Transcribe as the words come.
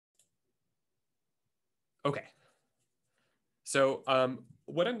Okay. So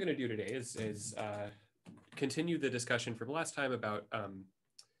what I'm going to do today is continue the discussion from last time about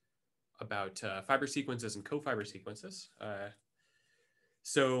fiber sequences and cofiber sequences.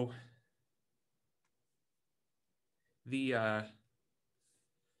 So the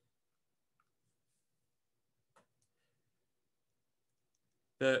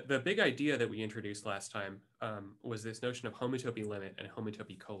big idea that we introduced last time was this notion of homotopy limit and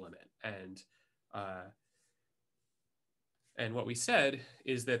homotopy colimit, and what we said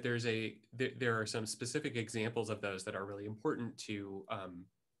is that there are some specific examples of those that are really important to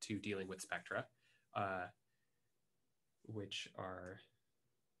dealing with spectra, which are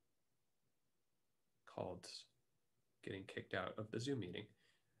called getting kicked out of the Zoom meeting.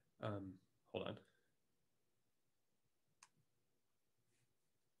 Hold on.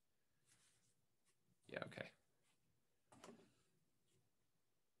 Yeah, okay.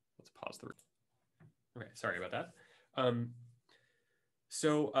 Let's pause the. Okay, sorry about that.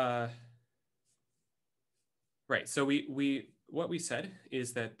 Right, so what we said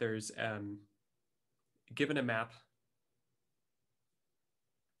is that there's given a map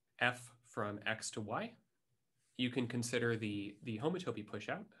f from x to y, you can consider the homotopy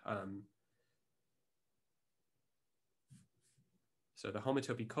pushout. So the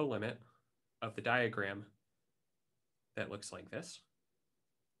homotopy colimit of the diagram that looks like this.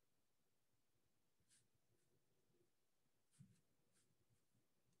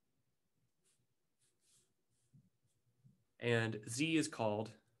 And Z is called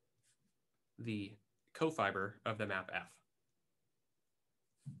the cofiber of the map F.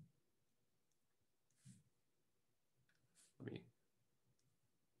 Let me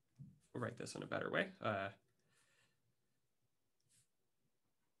write this in a better way.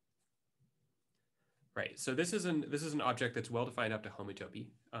 Right, so this is an object that's well defined up to homotopy,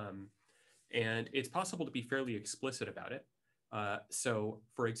 and it's possible to be fairly explicit about it. So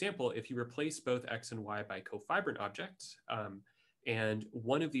for example, if you replace both X and Y by cofibrant objects, and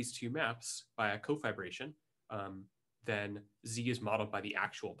one of these two maps by a cofibration, then Z is modeled by the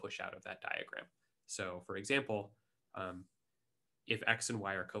actual push out of that diagram. So for example, if X and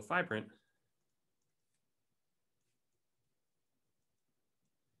Y are cofibrant,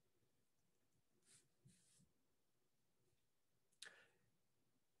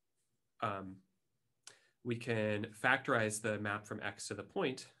 we can factorize the map from X to the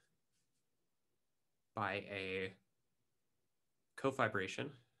point by a cofibration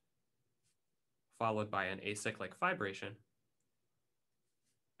followed by an acyclic fibration.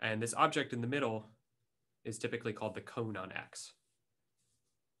 And this object in the middle is typically called the cone on X.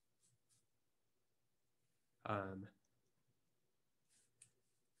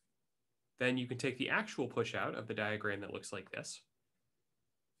 Then you can take the actual push out of the diagram that looks like this.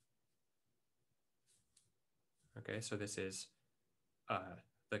 Okay, so this is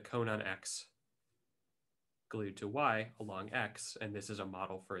the cone on X glued to Y along X, and this is a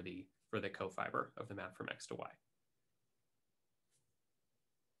model for the cofiber of the map from X to Y.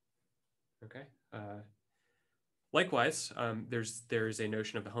 Okay. Likewise, there's a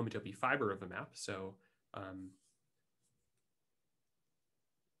notion of the homotopy fiber of a map. So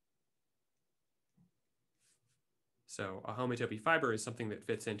so a homotopy fiber is something that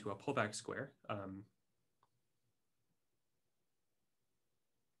fits into a pullback square.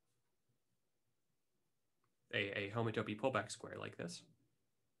 A homotopy pullback square like this.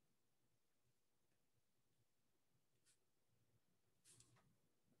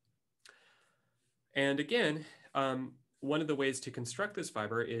 And again, one of the ways to construct this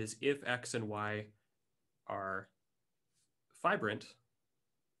fiber is if X and Y are fibrant,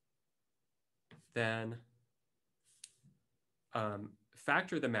 then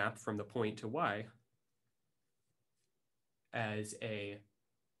factor the map from the point to Y as an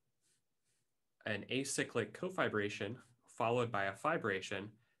acyclic cofibration followed by a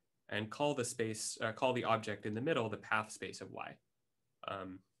fibration, and call the object in the middle the path space of Y.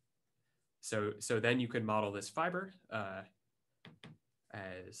 So then you could model this fiber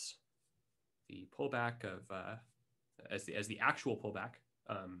as the pullback of as the actual pullback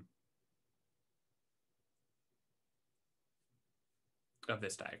of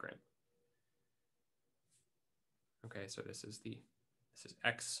this diagram. Okay, so this is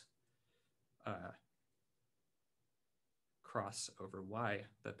X cross over Y,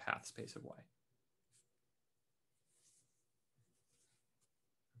 the path space of Y.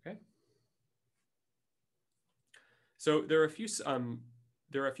 Okay. So there are a few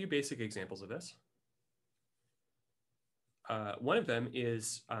basic examples of this. One of them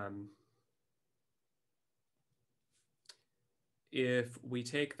is if we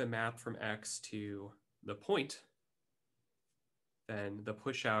take the map from X to the point, then the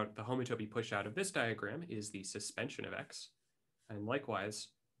homotopy push out of this diagram is the suspension of x. And likewise,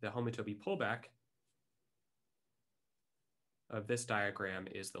 the homotopy pullback of this diagram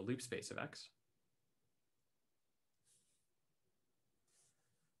is the loop space of x.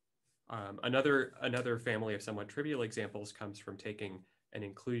 Another family of somewhat trivial examples comes from taking an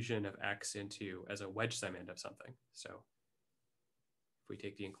inclusion of x as a wedge segment of something. So if we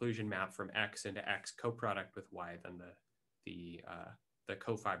take the inclusion map from x into x coproduct with y, then the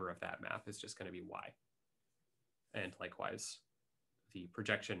cofiber of that map is just going to be y. And likewise, the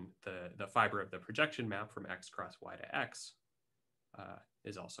projection, the fiber of the projection map from x cross y to x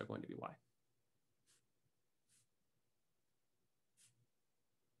is also going to be y.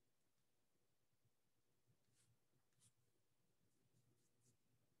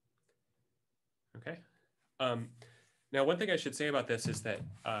 Okay. Now, one thing I should say about this is that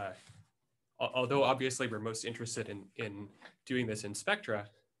although obviously we're most interested in doing this in Spectra,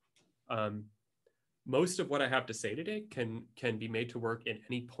 most of what I have to say today can be made to work in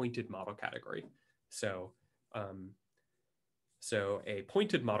any pointed model category. So, so a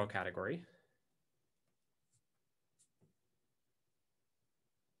pointed model category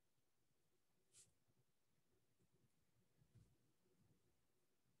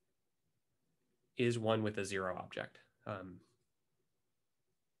is one with a zero object.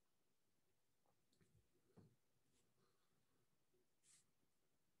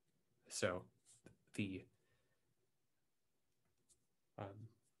 So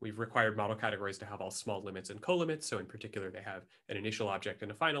we've required model categories to have all small limits and colimits. So in particular, they have an initial object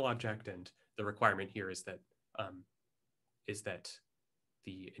and a final object. And the requirement here is that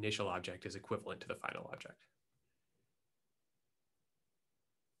the initial object is equivalent to the final object.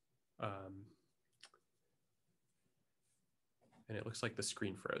 And it looks like the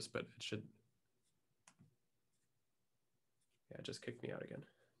screen froze, but it should, yeah, it just kicked me out again.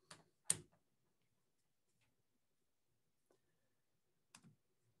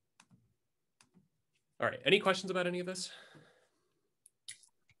 All right, any questions about any of this?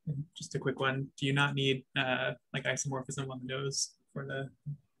 Just a quick one. Do you not need like isomorphism on the nose for the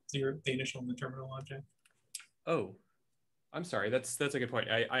initial and the terminal object? Oh, I'm sorry. That's a good point.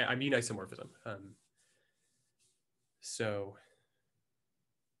 I mean isomorphism. So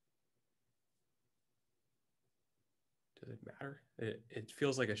does it matter? It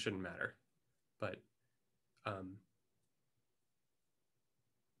feels like it shouldn't matter, but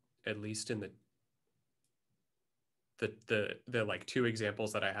at least in the like two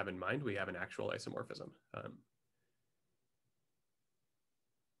examples that I have in mind, we have an actual isomorphism.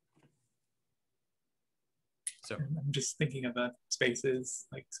 So I'm just thinking about spaces,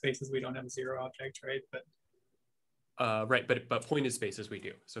 like spaces we don't have a zero object, right? But right, but pointed spaces we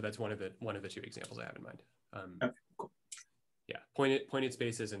do. So that's one of the two examples I have in mind. Okay, cool. Yeah, pointed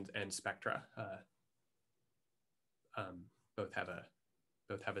spaces and spectra both have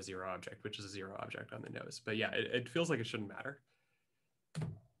a zero object, which is a zero object on the nose. But yeah, it feels like it shouldn't matter.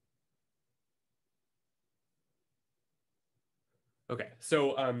 Okay,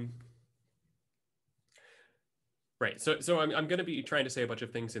 so right, so I'm going to be trying to say a bunch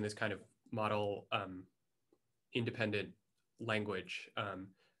of things in this kind of model independent language.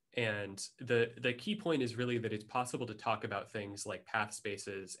 And the key point is really that it's possible to talk about things like path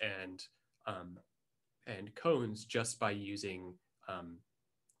spaces and cones just by using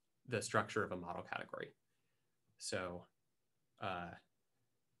the structure of a model category. So, and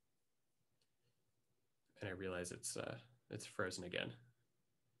I realize it's frozen again.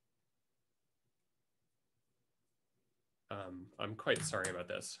 I'm quite sorry about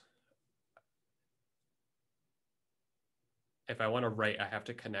this. If I want to write, I have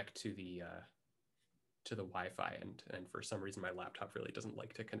to connect to the Wi-Fi, and for some reason my laptop really doesn't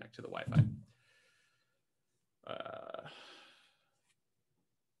like to connect to the Wi-Fi.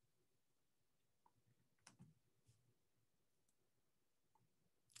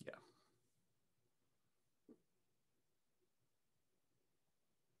 Yeah.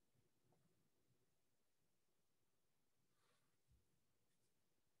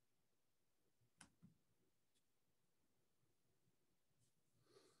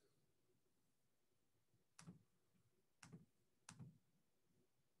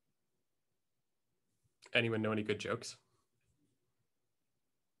 Anyone know any good jokes?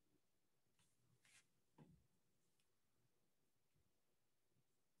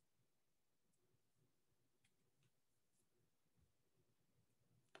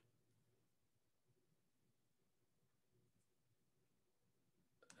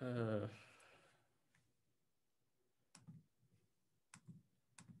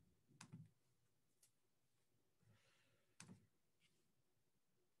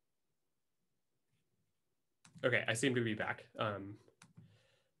 Okay, I seem to be back.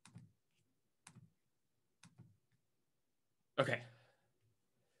 Okay.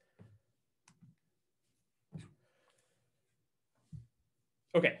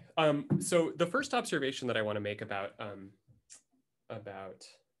 Okay, so the first observation that I want to make about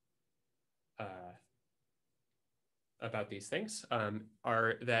these things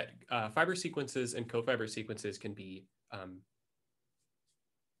are that fiber sequences and cofiber sequences can be.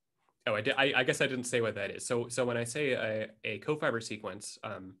 I guess I didn't say what that is. So when I say a cofiber sequence,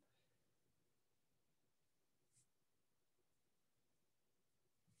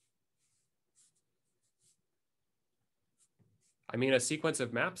 I mean a sequence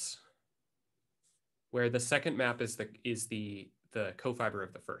of maps where the second map is the cofiber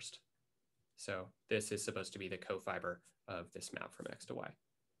of the first. So this is supposed to be the cofiber of this map from X to Y.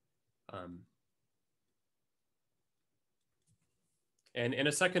 And in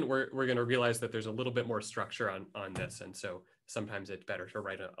a second, we're going to realize that there's a little bit more structure on this. And so sometimes it's better to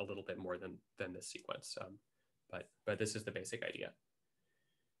write a little bit more than this sequence. But this is the basic idea.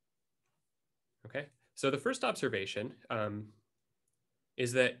 Okay, so the first observation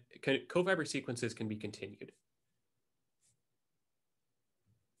is that cofiber sequences can be continued.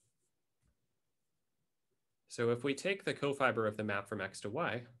 So if we take the cofiber of the map from X to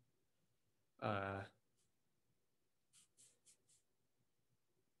Y,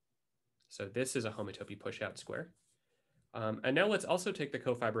 so this is a homotopy push-out square. And now let's also take the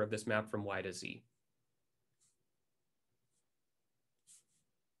cofiber of this map from Y to Z.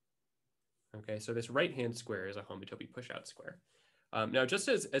 Okay, so this right-hand square is a homotopy push-out square. Now, just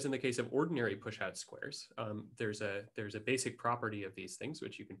as in the case of ordinary push-out squares, there's a basic property of these things,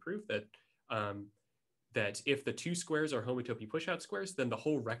 which you can prove that that if the two squares are homotopy push-out squares, then the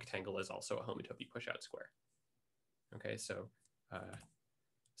whole rectangle is also a homotopy push-out square. Okay, so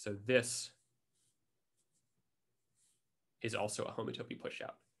this is also a homotopy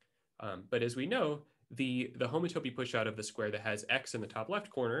push-out. But as we know, the homotopy push-out of the square that has X in the top left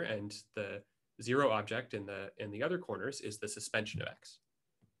corner and the 0 object in the other corners is the suspension of X.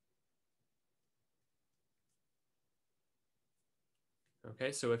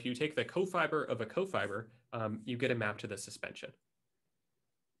 Okay, so if you take the cofiber of a cofiber, you get a map to the suspension.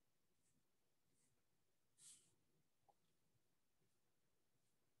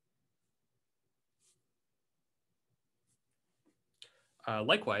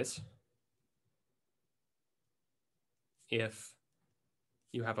 Likewise, if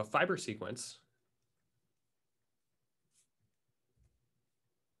you have a fiber sequence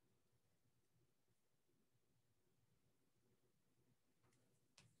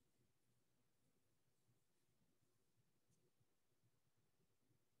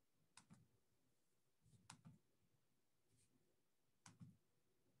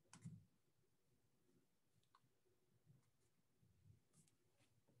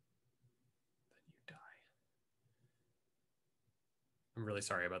I'm really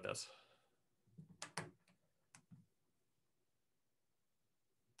sorry about this.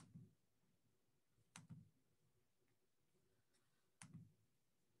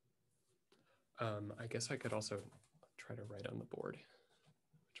 I guess I could also try to write on the board,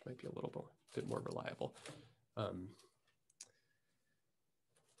 which might be a little bit more reliable.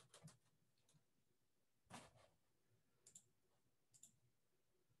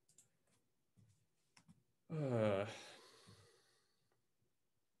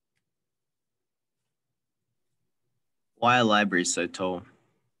 Why are libraries so tall?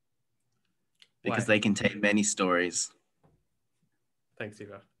 Because Why? they contain many stories. Thanks,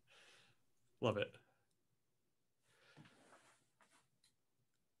 Eva. Love it.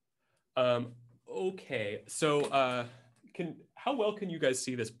 Okay, so how well can you guys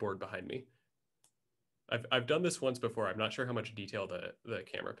see this board behind me? I've done this once before. I'm not sure how much detail the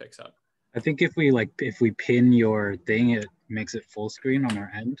camera picks up. I think if we pin your thing, it makes it full screen on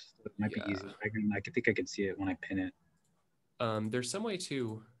our end. So it might be easy. I think I can see it when I pin it. There's some way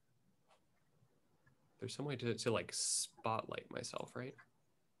to like spotlight myself, right?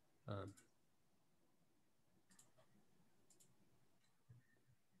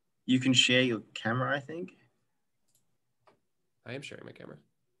 You can share your camera, I think. I am sharing my camera.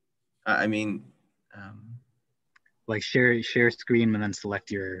 I mean, like share screen and then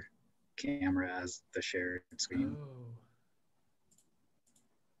select your camera as the shared screen. Oh.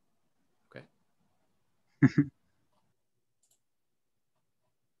 Okay.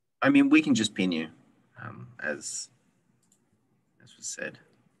 I mean, we can just pin you, as was said.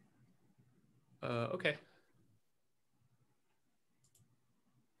 Okay.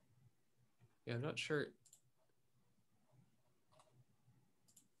 Yeah, I'm not sure.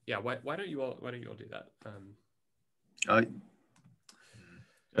 Yeah, why don't you all do that? The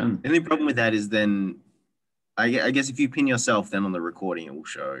only problem with that is then, I guess if you pin yourself, then on the recording it will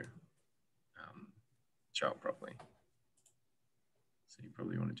show up properly. So you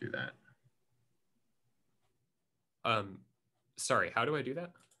probably want to do that. Sorry, how do I do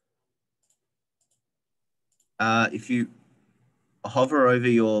that? If you hover over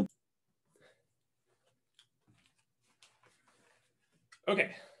your...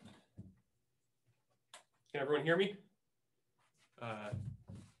 Okay. Can everyone hear me?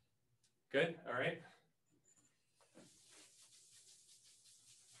 Good, all right.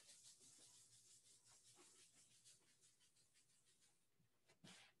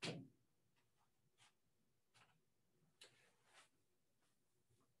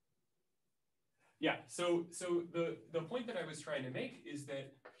 Yeah, so the point that I was trying to make is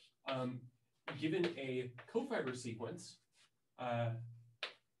that given a Cofiber sequence,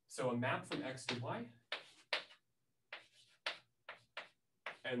 so a map from X to Y,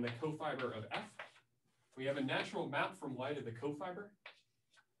 and the Cofiber of F, we have a natural map from Y to the Cofiber,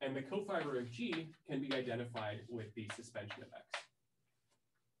 and the Cofiber of G can be identified with the suspension of X.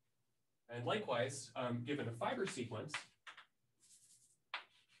 And likewise, given a fiber sequence,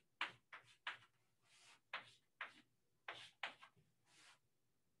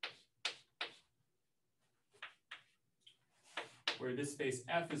 where this space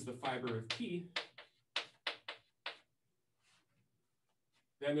F is the fiber of P,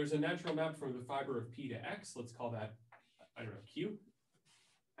 then there's a natural map from the fiber of P to X. Let's call that, I don't know, Q.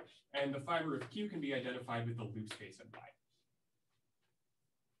 And the fiber of Q can be identified with the loop space of Y.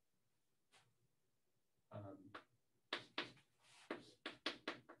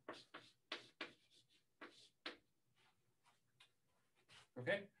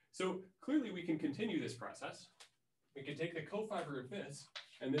 Okay, so clearly we can continue this process. We could take the cofiber of this,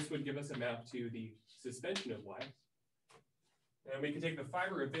 and this would give us a map to the suspension of Y. And we could take the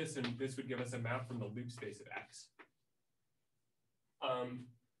fiber of this, and this would give us a map from the loop space of X.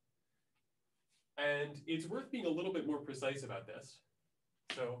 And it's worth being a little bit more precise about this.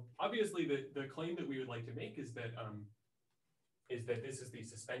 So obviously the claim that we would like to make is that this is the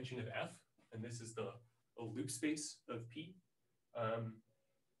suspension of F, and this is the loop space of P.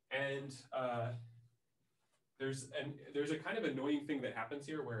 There's a kind of annoying thing that happens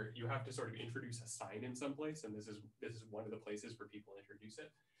here where you have to sort of introduce a sign in some place, and this is one of the places where people introduce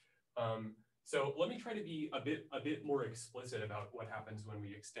it. So let me try to be a bit more explicit about what happens when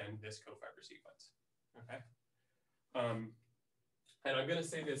we extend this cofiber sequence. Okay, and I'm going to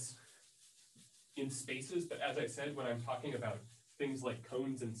say this in spaces, but as I said, when I'm talking about things like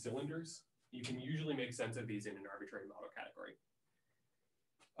cones and cylinders, you can usually make sense of these in an arbitrary model category.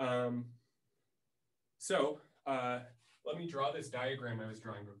 Let me draw this diagram I was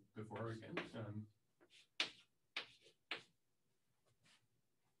drawing before again.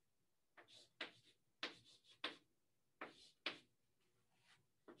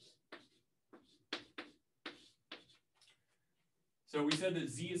 So we said that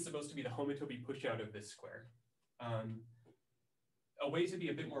Z is supposed to be the homotopy pushout of this square. A way to be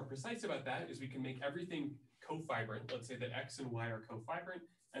a bit more precise about that is we can make everything cofibrant. Let's say that X and Y are cofibrant,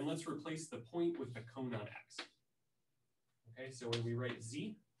 and let's replace the point with the cone on X. Okay, so when we write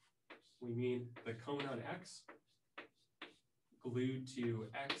Z, we mean the cone on X glued to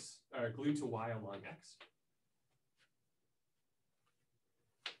X, or glued to Y along X.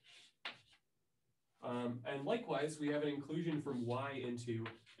 And likewise, we have an inclusion from Y into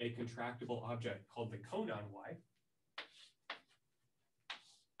a contractible object called the cone on Y.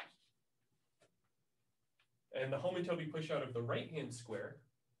 And the homotopy pushout of the right-hand square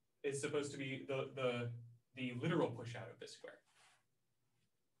is supposed to be the literal pushout of this square.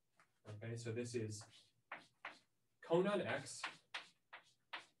 Okay, so this is cone on X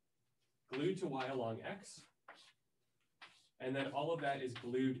glued to Y along X, and then all of that is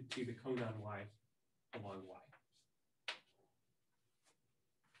glued to the cone on Y along Y.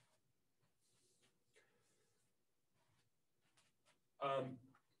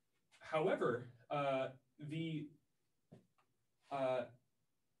 However,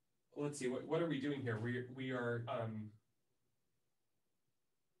 let's see, what are we doing here? We are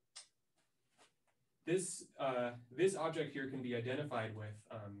this object here can be identified with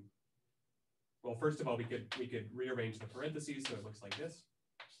well, first of all, we could rearrange the parentheses so it looks like this.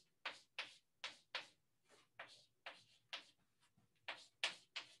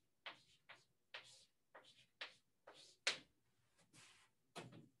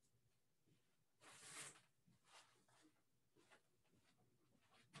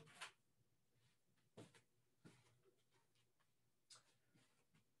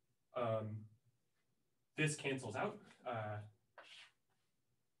 this cancels out.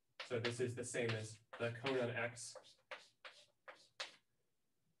 So this is the same as the cone on x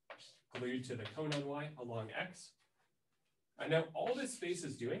glued to the cone on y along x. And now all this space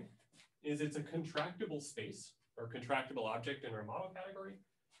is doing is it's a contractible space or contractible object in our model category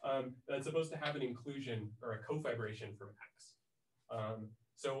that's supposed to have an inclusion or a cofibration from x.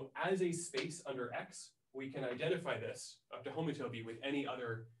 So as a space under x, we can identify this up to homotopy with any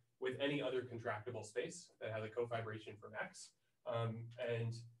other contractible space that has a cofibration from x.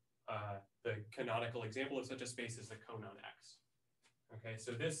 The canonical example of such a space is the cone on x. Okay,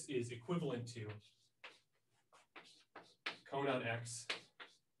 so this is equivalent to cone on x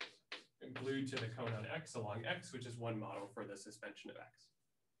glued to the cone on x along x, which is one model for the suspension of x.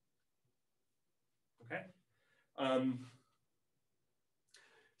 Okay.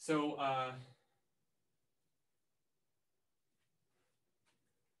 So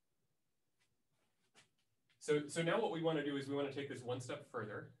now what we want to do is we want to take this one step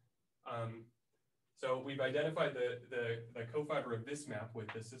further. So we've identified the cofiber of this map with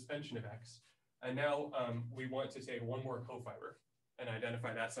the suspension of x, and now we want to take one more cofiber and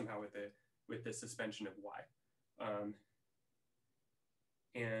identify that somehow with the suspension of y.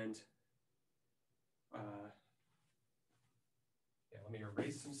 Yeah, let me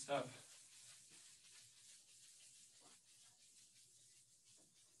erase some stuff.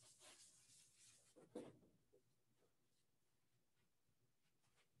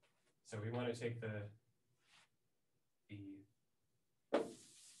 So we want to take the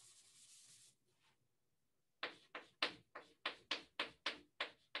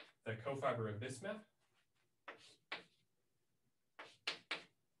cofiber of this map.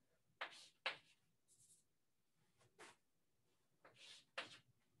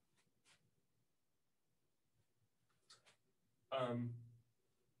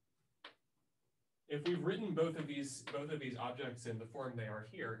 If we've written both of these objects in the form they are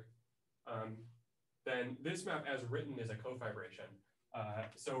here, then this map as written is a cofibration.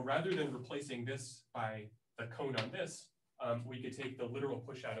 So rather than replacing this by the cone on this, we could take the literal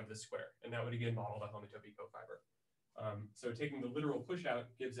push out of the square, and that would again model the homotopy cofiber. So taking the literal push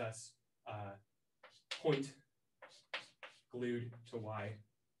out gives us point glued to y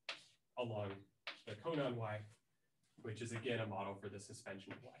along the cone on y, which is again a model for the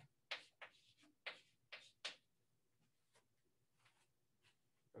suspension of y.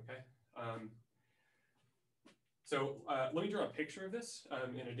 Okay. Let me draw a picture of this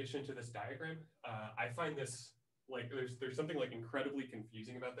in addition to this diagram. I find this like there's something like incredibly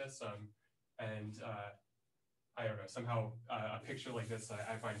confusing about this, and I don't know, somehow a picture like this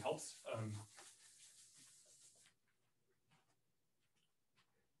I find helps.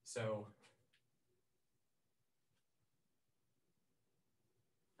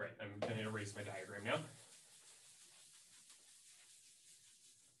 Right, I'm going to erase my diagram now.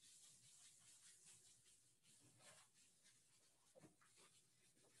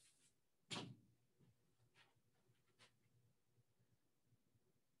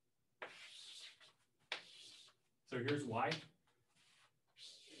 So here's y,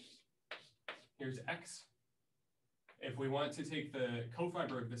 here's x. If we want to take the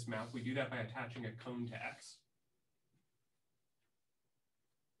cofiber of this map, we do that by attaching a cone to x.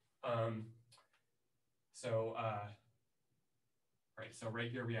 So right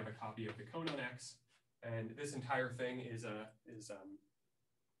here we have a copy of the cone on x, and this entire thing is the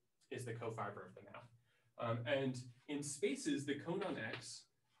cofiber of the map. And in spaces, the cone on x,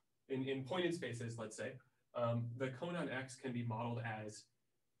 in pointed spaces, let's say, the cone on x can be modeled as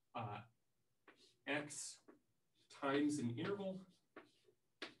x times an interval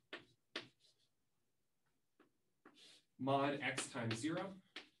mod x times 0,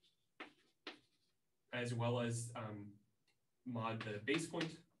 as well as mod the base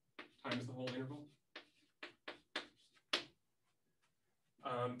point times the whole interval.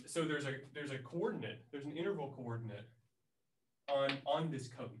 So there's a coordinate, there's an interval coordinate on this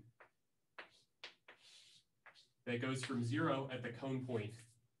cone that goes from 0 at the cone point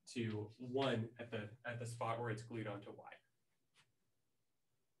to 1 at the spot where it's glued onto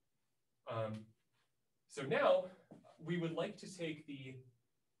y. So now we would like to take the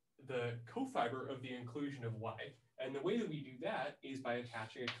cofiber of the inclusion of y, and the way that we do that is by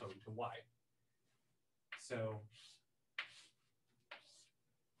attaching a cone to y. So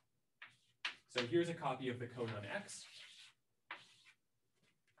here's a copy of the cone on x.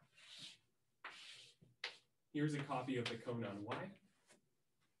 Here's a copy of the cone on y.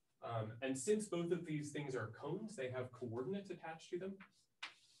 And since both of these things are cones, they have coordinates attached to them.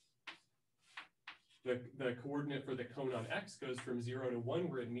 the coordinate for the cone on x goes from 0 to 1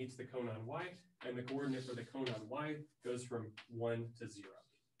 where it meets the cone on y, and the coordinate for the cone on y goes from 1 to 0.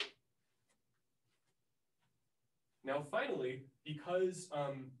 Now finally, because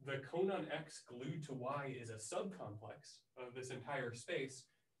the cone on x glued to y is a subcomplex of this entire space,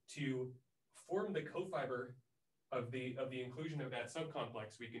 to form the cofiber of the inclusion of that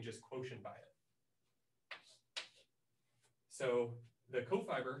subcomplex, we can just quotient by it. So the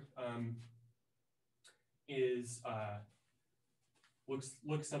cofiber is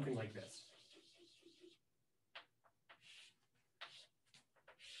looks something like this.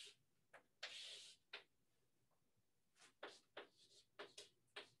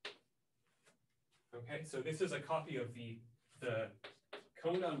 Okay, so this is a copy of the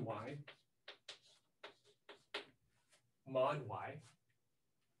cone on y mod y.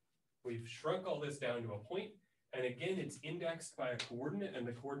 We've shrunk all this down to a point, and again, it's indexed by a coordinate, and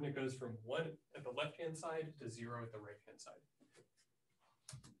the coordinate goes from 1 at the left-hand side to 0 at the right-hand side.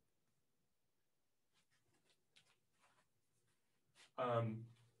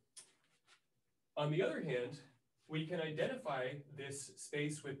 On the other hand, we can identify this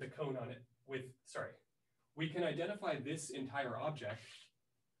space with the cone on it, we can identify this entire object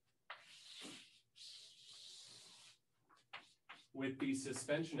with the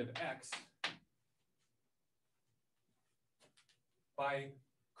suspension of x by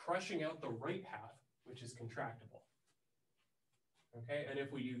crushing out the right half, which is contractible. Okay, and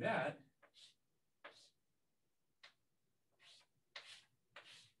if we do that,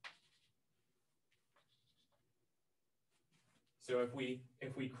 so if we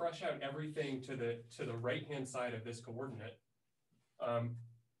crush out everything to the right-hand side of this coordinate,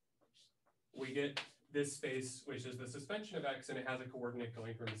 we get this space, which is the suspension of x, and it has a coordinate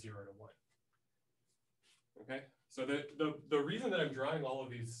going from 0 to 1. Okay, so the reason that I'm drawing all of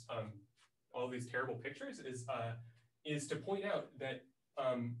these terrible pictures is to point out that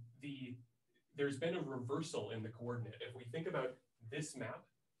there's been a reversal in the coordinate. If we think about this map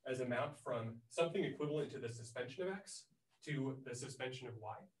as a map from something equivalent to the suspension of x to the suspension of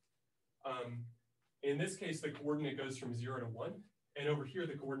y. In this case, the coordinate goes from 0 to 1, and over here,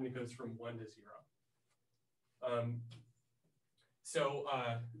 the coordinate goes from 1 to 0. So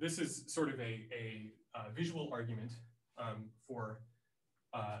this is sort of a visual argument for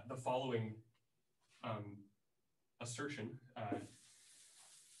the following assertion.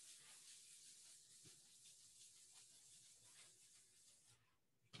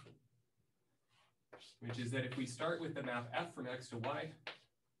 Which is that if we start with the map f from x to y,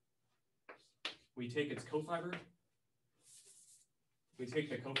 we take its cofiber, we take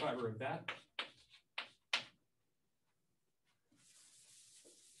the cofiber of that,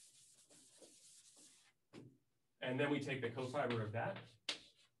 and then we take the cofiber of that.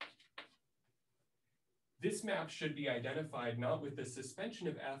 This map should be identified not with the suspension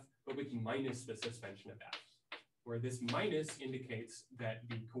of f, but with minus the suspension of f, where this minus indicates that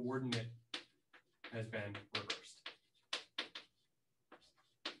the coordinate has been reversed.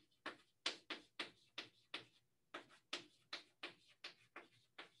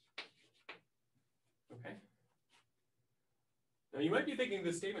 Okay. Now you might be thinking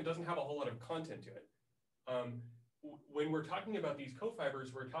this statement doesn't have a whole lot of content to it. When we're talking about these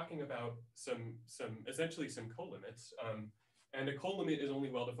cofibers, we're talking about essentially some colimits, and a colimit is only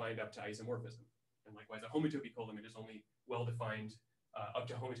well-defined up to isomorphism, and likewise a homotopy colimit is only well-defined up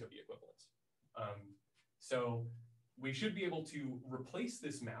to homotopy equivalence. So we should be able to replace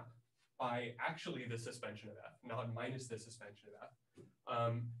this map by actually the suspension of f, not minus the suspension of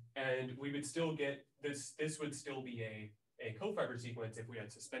f, and we would still get this. This would still be a cofiber sequence if we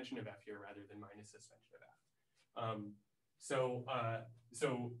had suspension of f here rather than minus suspension of f. So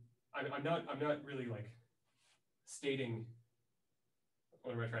I'm not really like stating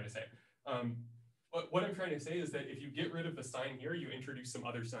what am I trying to say. What I'm trying to say is that if you get rid of the sign here, you introduce some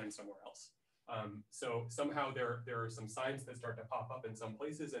other sign somewhere else. So somehow there are some signs that start to pop up in some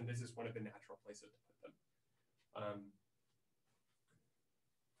places, and this is one of the natural places to put them.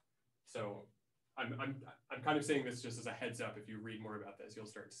 So I'm kind of saying this just as a heads up. If you read more about this, you'll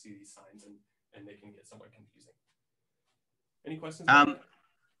start to see these signs, and they can get somewhat confusing. Any questions?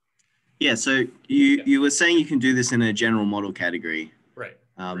 Yeah, so you were saying you can do this in a general model category. Right.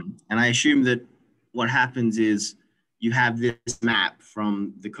 And I assume that what happens is you have this map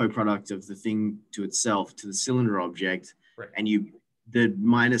from the coproduct of the thing to itself to the cylinder object, right. And the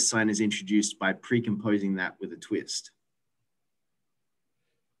minus sign is introduced by precomposing that with a twist.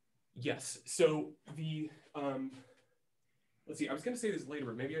 Yes. So let's see. I was going to say this later,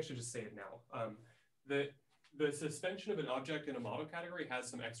 but maybe I should just say it now. The suspension of an object in a model category has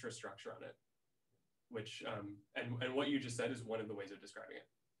some extra structure on it. which and what you just said is one of the ways of describing it.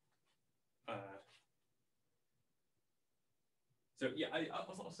 So yeah,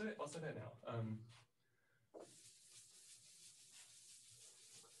 I'll say that now.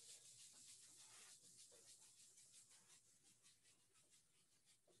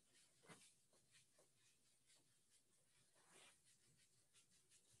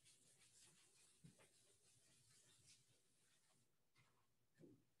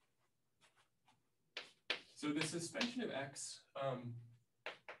 So the suspension of X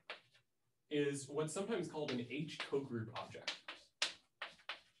is what's sometimes called an H cogroup object.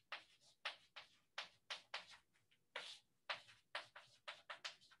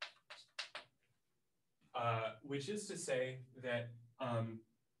 Which is to say that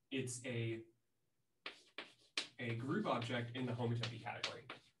it's a group object in the homotopy category.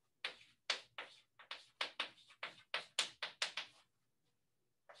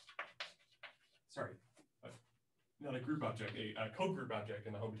 Sorry, not a group object, a cogroup object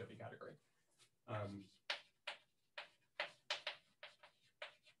in the homotopy category.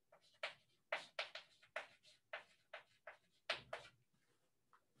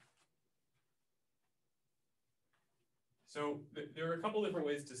 So there are a couple different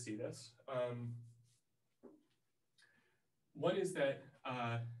ways to see this. One is that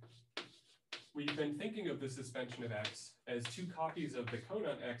we've been thinking of the suspension of X as two copies of the cone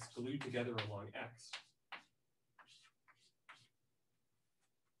on X glued together along X.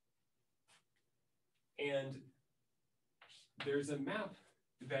 And there's a map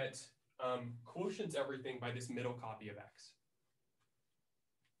that quotients everything by this middle copy of X.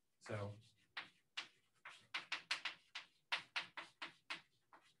 So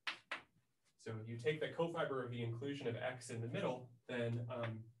if you take the cofiber of the inclusion of X in the middle, then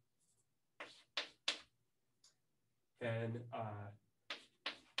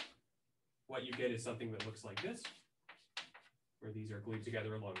what you get is something that looks like this, where these are glued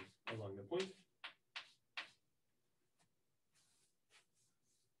together along the point.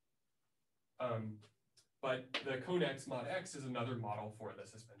 But the cone X mod X is another model for the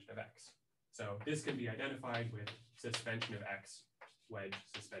suspension of X. So this can be identified with suspension of X, wedge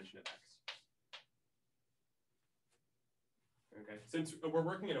suspension of X. Okay, since we're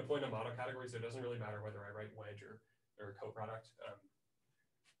working in a point of model category, so it doesn't really matter whether I write wedge or coproduct,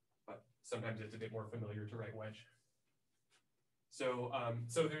 but sometimes it's a bit more familiar to write wedge. So,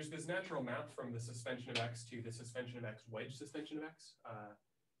 so there's this natural map from the suspension of X to the suspension of X wedge suspension of X,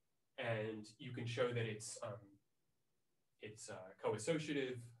 and you can show that it's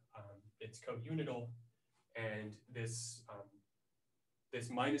co-associative, it's co-unital, and this this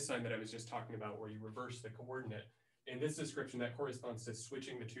minus sign that I was just talking about, where you reverse the coordinate. In this description, that corresponds to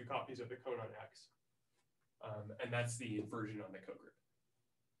switching the two copies of the cone on X. And that's the inversion on the cogroup.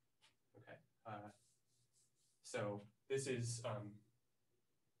 Okay. So this is,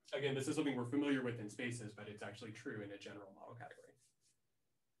 again, this is something we're familiar with in spaces, but it's actually true in a general model category.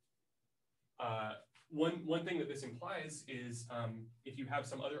 One thing that this implies is if you have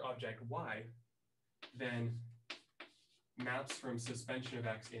some other object Y, then maps from suspension of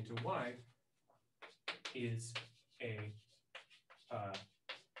X into Y is a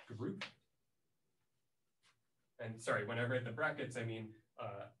group. And sorry, when I write the brackets, I mean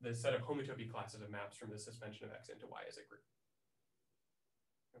the set of homotopy classes of maps from the suspension of X into Y as a group.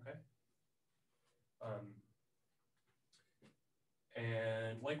 Okay.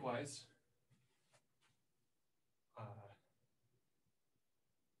 And likewise,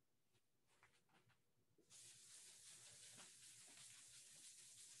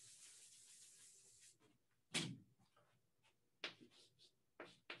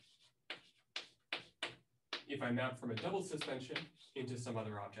 if I map from a double suspension into some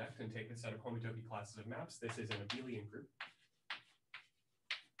other object and take a set of homotopy classes of maps, this is an abelian group.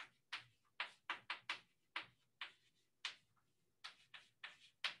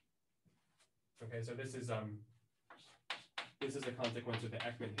 Okay, so this is a consequence of the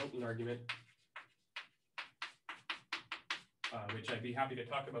Ekman-Hilton argument, which I'd be happy to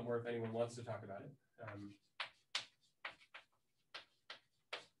talk about more if anyone wants to talk about it.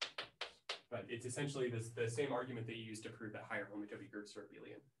 But it's essentially the same argument that you use to prove that higher homotopy groups are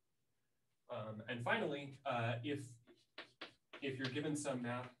abelian. And finally, if you're given some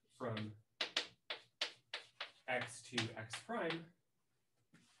map from X to X prime,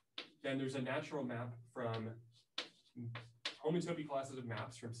 then there's a natural map from homotopy classes of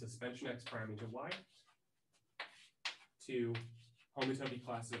maps from suspension X prime into Y to homotopy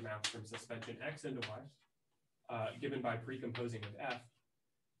classes of maps from suspension X into Y, given by precomposing of F.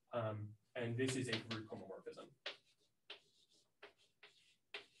 And this is a group homomorphism.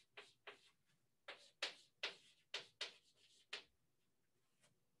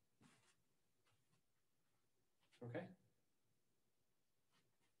 Okay.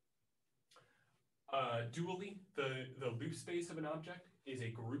 Dually, the loop space of an object is a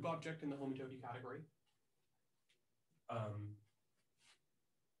group object in the homotopy category.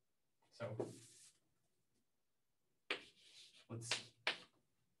 So let's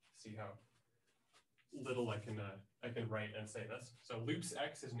see how little I can write and say this. So loops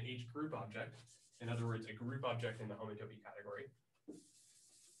X is an H group object. In other words, a group object in the homotopy category.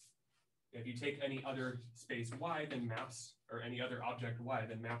 If you take any other space Y, then maps, or any other object Y,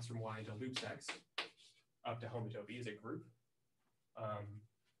 then maps from Y into loops X up to homotopy is a group.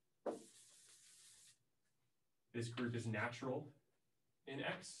 This group is natural in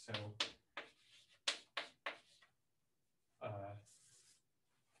X, so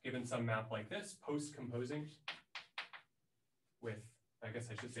given some map like this, post-composing with, I guess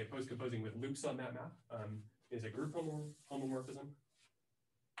I should say post-composing with loops on that map is a group homomorphism.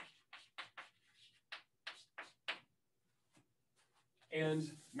 And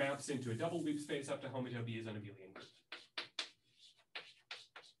maps into a double loop space up to homotopy is an abelian group.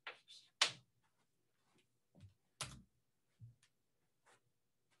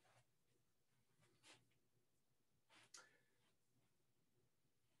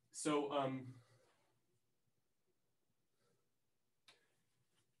 So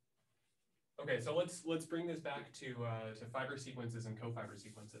okay, so let's bring this back to fiber sequences and cofiber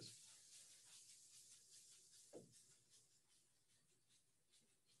sequences.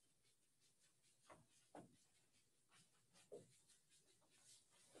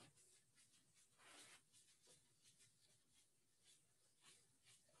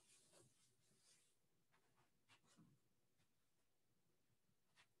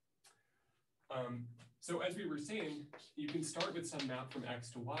 So as we were saying, you can start with some map from X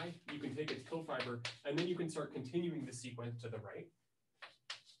to Y, you can take its cofiber, and then you can start continuing the sequence to the right.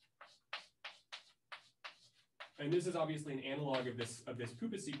 And this is obviously an analog of this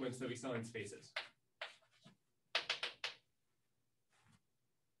pupa sequence that we saw in spaces.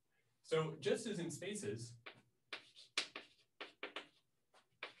 So just as in spaces,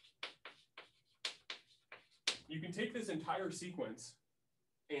 you can take this entire sequence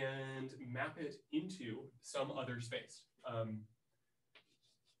and map it into some other space.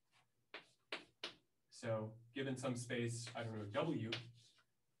 So given some space, I don't know, W,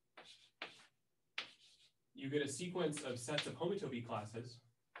 you get a sequence of sets of homotopy classes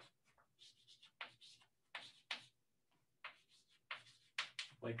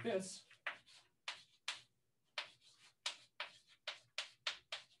like this.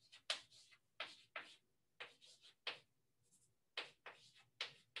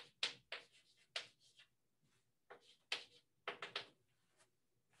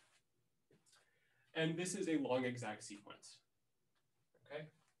 And this is a long exact sequence, okay?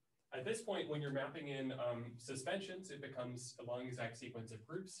 At this point, when you're mapping in suspensions, it becomes a long exact sequence of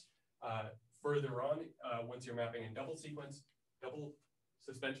groups. Further on, once you're mapping in double suspensions,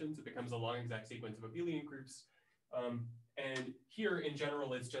 it becomes a long exact sequence of abelian groups. And here, in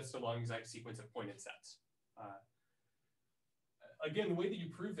general, it's just a long exact sequence of pointed sets. Again, the way that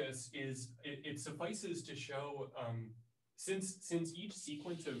you prove this is it suffices to show, since each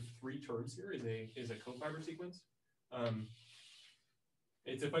sequence of 3 terms here is a cofiber sequence,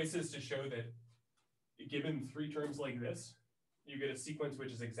 it suffices to show that given 3 terms like this, you get a sequence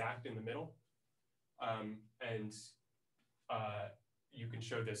which is exact in the middle, and you can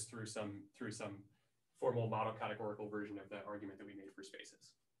show this through some formal model categorical version of the argument that we made for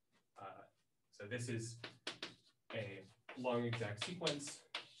spaces. So this is a long exact sequence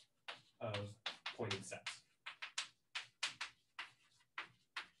of pointed sets.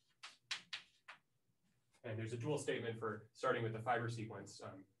 And there's a dual statement for starting with the fiber sequence.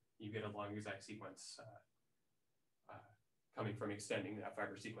 You get a long exact sequence coming from extending that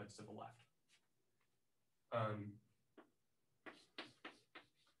fiber sequence to the left.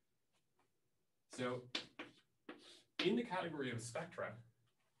 So in the category of spectra,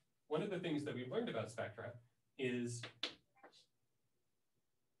 one of the things that we've learned about spectra is,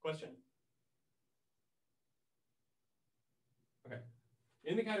 question? Okay.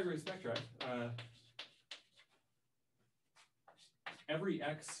 In the category of spectra, every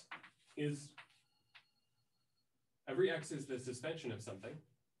X is the suspension of something.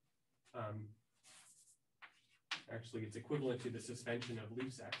 Actually, it's equivalent to the suspension of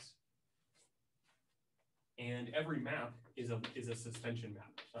loops X. And every map is a suspension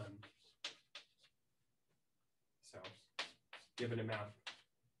map. So given a map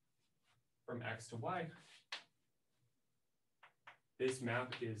from X to Y, this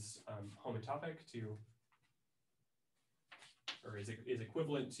map is homotopic to, or is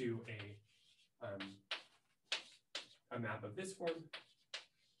equivalent to a map of this form.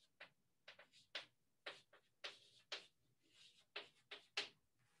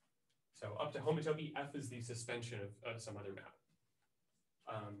 So up to homotopy, F is the suspension of some other map.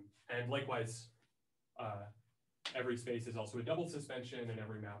 And likewise, every space is also a double suspension, and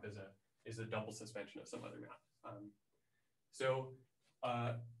every map is a double suspension of some other map. So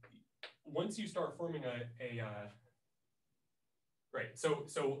once you start forming right, so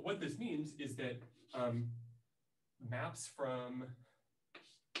what this means is that maps from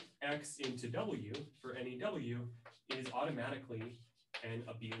X into W for any W is automatically an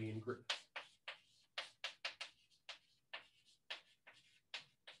abelian group.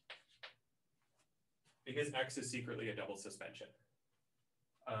 Because X is secretly a double suspension.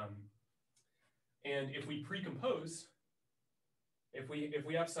 And if we precompose, if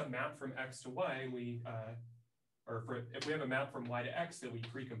we have some map from X to Y, and if we have a map from Y to X that we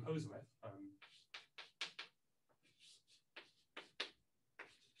precompose with,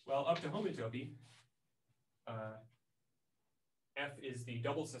 well, up to homotopy, F is the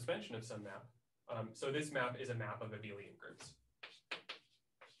double suspension of some map. So this map is a map of abelian groups.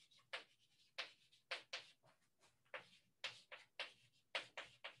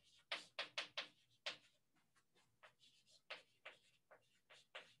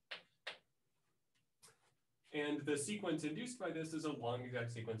 And the sequence induced by this is a long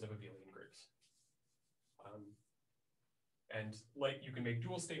exact sequence of abelian groups. And like you can make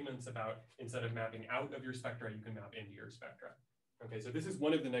dual statements about, instead of mapping out of your spectra, you can map into your spectra. Okay, so this is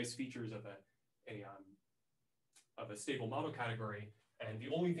one of the nice features of a stable model category. And the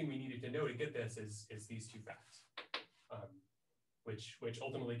only thing we needed to know to get this is these two facts, which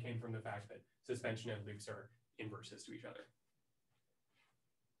ultimately came from the fact that suspension and loops are inverses to each other.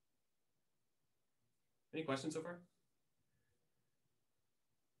 Any questions so far?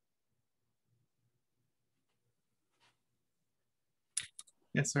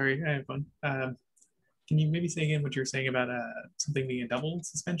 Yeah, sorry, I have one. Can you maybe say again what you're saying about something being a double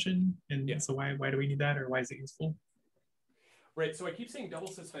suspension? And yeah, so why do we need that, or why is it useful? Right, so I keep saying double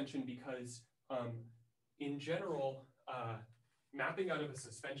suspension because in general, mapping out of a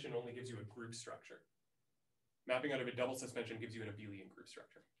suspension only gives you a group structure. Mapping out of a double suspension gives you an abelian group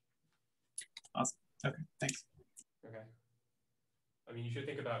structure. Awesome. Okay, thanks. Okay. I mean, you should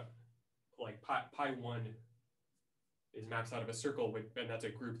think about like pi1 is maps out of a circle, and that's a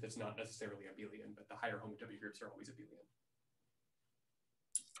group that's not necessarily abelian, but the higher homotopy groups are always abelian.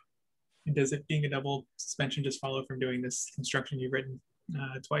 And does it being a double suspension just follow from doing this construction you've written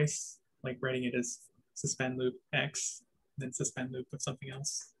twice, like writing it as suspend loop X, then suspend loop of something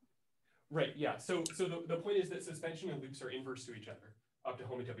else? Right, yeah. So the point is that suspension and loops are inverse to each other up to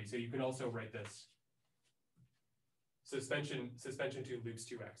homotopy. So you can also write this suspension to loops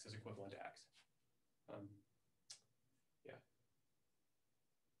 2x is equivalent to x.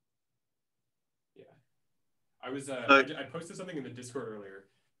 Yeah. I was I posted something in the Discord earlier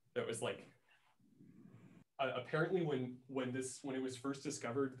that was like apparently when it was first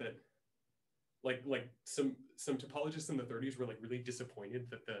discovered that like some topologists in the 30s were like really disappointed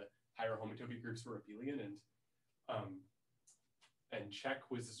that the higher homotopy groups were abelian, and Czech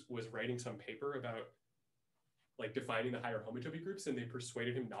was writing some paper about like defining the higher homotopy groups, and they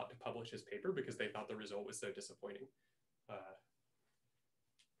persuaded him not to publish his paper because they thought the result was so disappointing.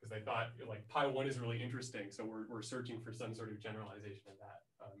 Because they thought like pi1 is really interesting, so we're searching for some sort of generalization of that,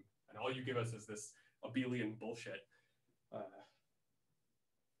 and all you give us is this abelian bullshit.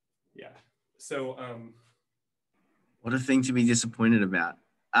 Yeah. So what a thing to be disappointed about.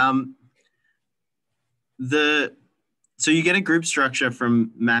 So you get a group structure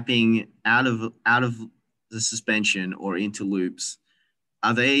from mapping out of the suspension or into loops.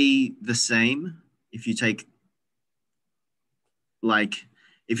 Are they the same if you take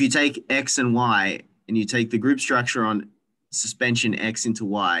X and Y and you take the group structure on suspension X into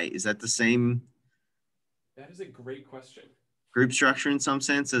Y, is that the same? That is a great question. Group structure in some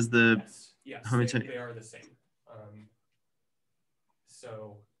sense as the yes, they are the same.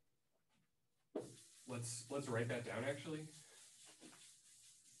 So let's write that down actually.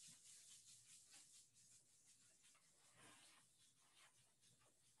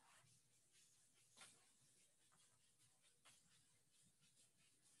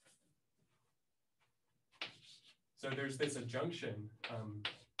 So there's this adjunction,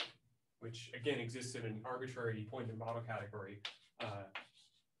 which again exists in an arbitrary point in model category,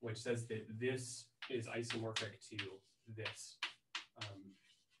 which says that this is isomorphic to this.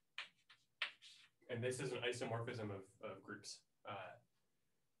 And this is an isomorphism of groups.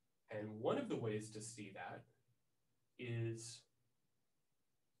 And one of the ways to see that is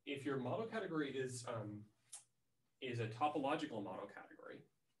if your model category is is a topological model category.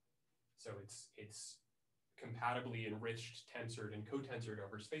 So it's compatibly enriched, tensored, and co-tensored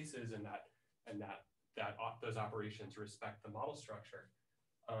over spaces, and those operations respect the model structure.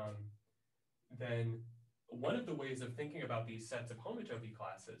 Then one of the ways of thinking about these sets of homotopy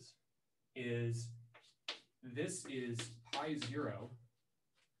classes is this is pi 0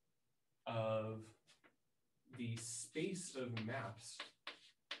 of the space of maps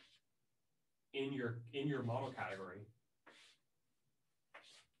in your model category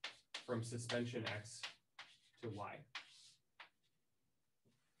from suspension X to Y.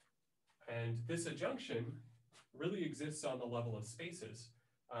 And this adjunction really exists on the level of spaces.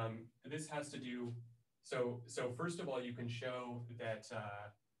 This has to do, so first of all, you can show that,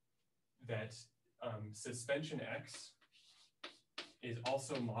 suspension X is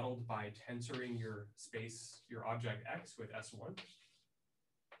also modeled by tensoring your space, your object X with S1.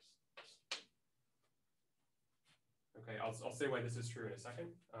 Okay, I'll say why this is true in a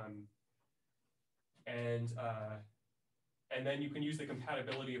second. And then you can use the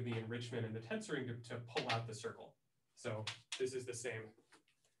compatibility of the enrichment and the tensoring to pull out the circle. So this is the same.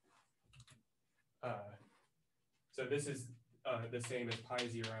 So this is the same as pi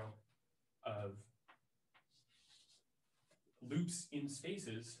 0 of loops in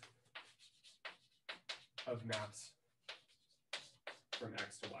spaces of maps from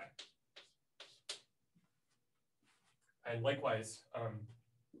X to Y. And likewise,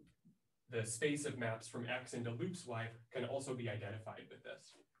 the space of maps from X into loops Y can also be identified with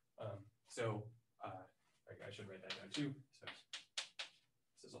this. I should write that down too. So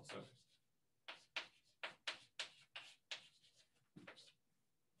this is also.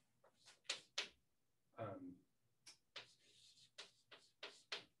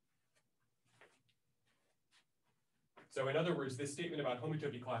 So in other words, this statement about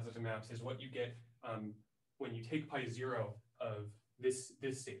homotopy classes of maps is what you get when you take pi 0 of this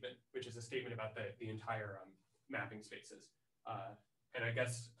statement, which is a statement about the entire mapping spaces. And I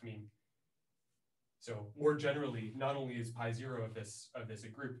guess, I mean, so more generally, not only is pi 0 of this a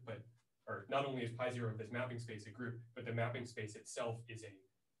group, or not only is pi 0 of this mapping space a group, but the mapping space itself is a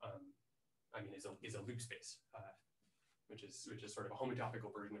loop space, which is sort of a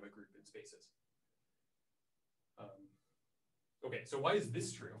homotopical version of a group in spaces. Okay, so why is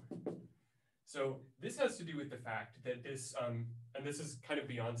this true? So this has to do with the fact that this, and this is kind of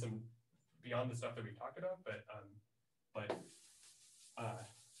beyond the stuff that we've talked about, but I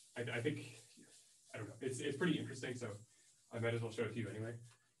think, I don't know, it's pretty interesting, so I might as well show it to you anyway.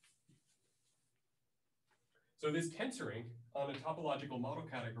 So this tensoring on a topological model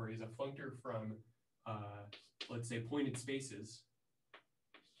category is a functor from, let's say, pointed spaces.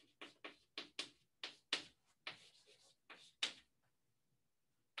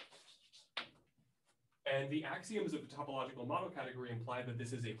 And the axioms of a topological model category imply that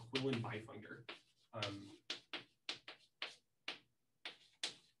this is a Quillen bifunctor.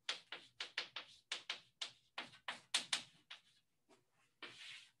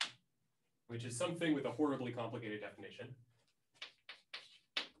 Which is something with a horribly complicated definition.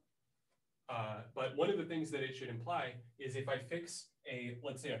 But one of the things that it should imply is if I fix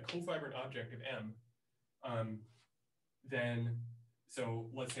let's say a cofiber object of M, then, so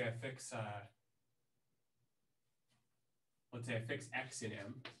let's say I fix X in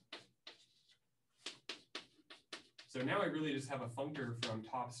M. So now I really just have a functor from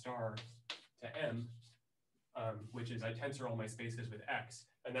top star to M, which is I tensor all my spaces with X,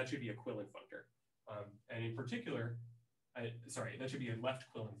 and that should be a Quillen functor. And in particular, that should be a left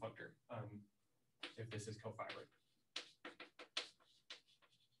Quillen functor if this is cofiber.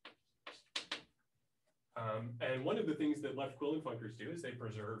 And one of the things that left Quillen functors do is they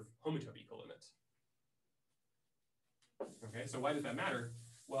preserve homotopy colimits. Okay, so why does that matter?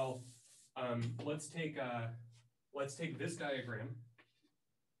 Well, let's take this diagram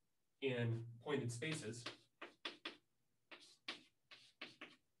in pointed spaces.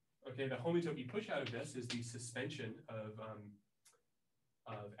 Okay, the homotopy push out of this is the suspension of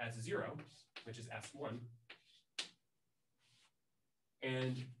S0, which is S1.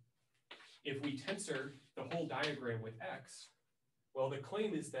 And if we tensor the whole diagram with X, well, the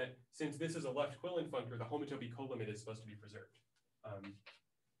claim is that since this is a left Quillen functor, the homotopy colimit is supposed to be preserved.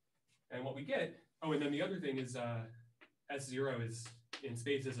 And what we get, oh, and then the other thing is S0 is in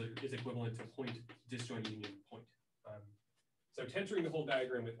space is equivalent to point disjoint union point. So tensoring the whole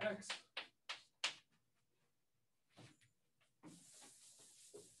diagram with X,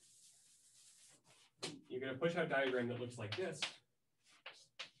 you get a push out diagram that looks like this.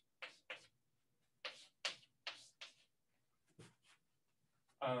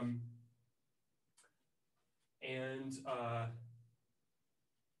 And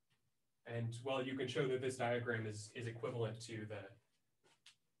well, you can show that this diagram is equivalent to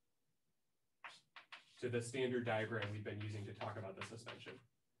the standard diagram we've been using to talk about the suspension.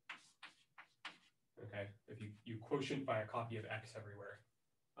 Okay, if you quotient by a copy of x everywhere,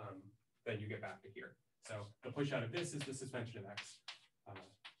 then you get back to here. So the push out of this is the suspension of x,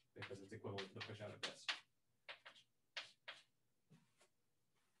 because it's equivalent to the push out of this.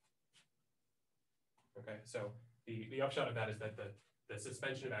 Okay, so the upshot of that is that the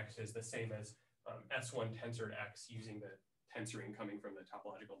suspension of x is the same as S1 tensored x using the tensoring coming from the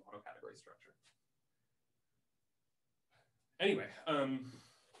topological model category structure. Anyway,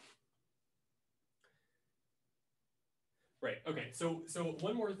 right, okay, so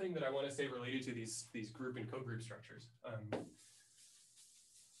one more thing that I want to say related to these group and cogroup structures.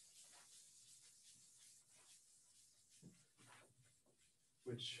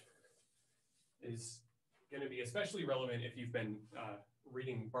 Which is going to be especially relevant if you've been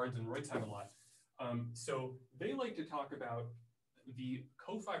reading Barnes and Reutzheim a lot. So they like to talk about the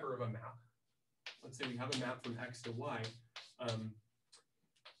cofiber of a map. Let's say we have a map from X to Y.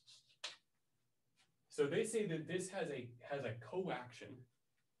 So they say that this has a coaction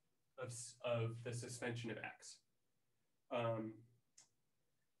of the suspension of X.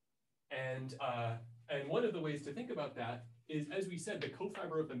 And one of the ways to think about that is, as we said, the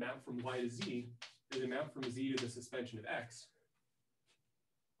cofiber of the map from Y to Z is a map from Z to the suspension of X.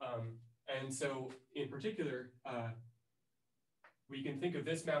 And so in particular, we can think of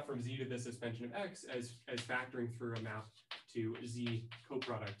this map from Z to the suspension of X as factoring through a map to Z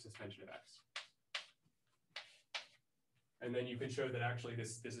coproduct suspension of X. And then you can show that actually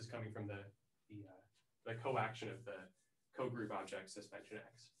this is coming from the coaction of the cogroup object suspension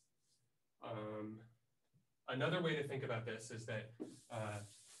X. Another way to think about this is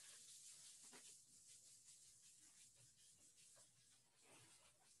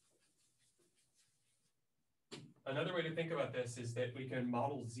that we can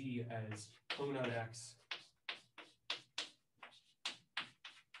model Z as cone on X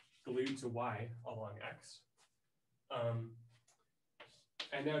glued to Y along X.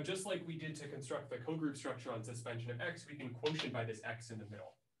 And now, just like we did to construct the cogroup structure on suspension of X, we can quotient by this X in the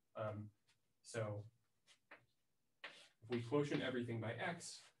middle. So if we quotient everything by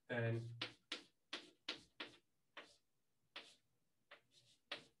X, then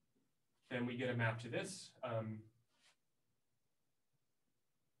we get a map to this.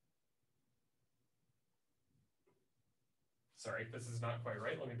 Sorry, this is not quite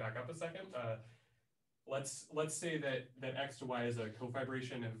right. Let me back up a second. Let's say that X to Y is a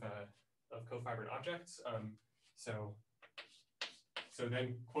cofibration of cofibrant objects. So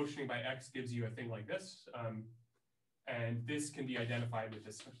then quotienting by X gives you a thing like this. And this can be identified with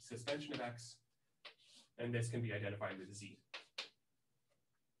the suspension of X. And this can be identified with Z.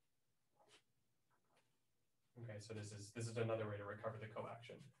 Okay, so this is another way to recover the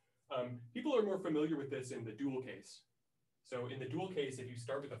coaction. People are more familiar with this in the dual case. So in the dual case, if you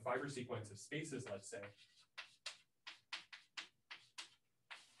start with a fiber sequence of spaces, let's say,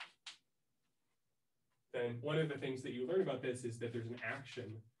 then one of the things that you learn about this is that there's an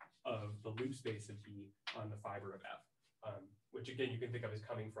action of the loop space of B on the fiber of F, which again you can think of as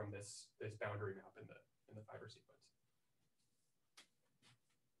coming from this boundary map in the fiber sequence.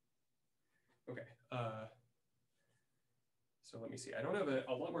 Okay. So let me see. I don't have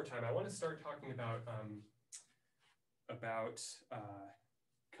a lot more time. I want to start talking about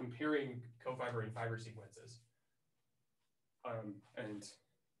comparing cofiber and fiber sequences. And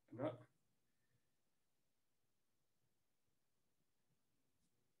I'm not.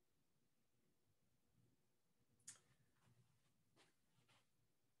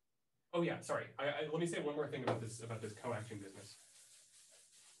 Oh yeah, sorry. Let me say one more thing about this coaction business.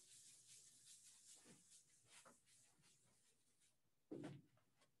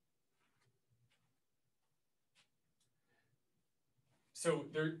 So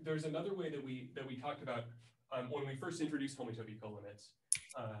there's another way that we talked about when we first introduced homotopy colimits.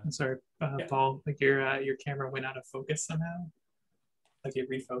 I'm sorry, yeah. Paul. Like your camera went out of focus somehow. Like it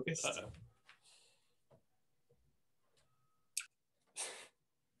refocused. Uh-oh.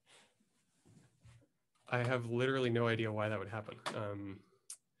 I have literally no idea why that would happen.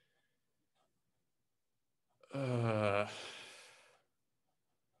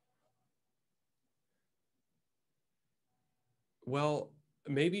 Well,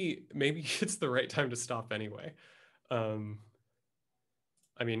 maybe it's the right time to stop anyway. I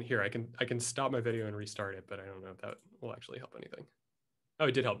mean, here I can stop my video and restart it, but I don't know if that will actually help anything. Oh,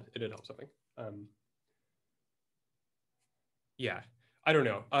 it did help. It did help something. Yeah, I don't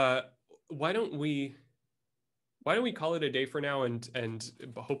know. Why don't we? why don't we call it a day for now, and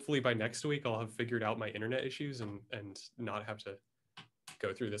hopefully by next week I'll have figured out my internet issues and not have to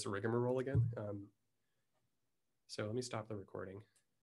go through this rigmarole again. So let me stop the recording.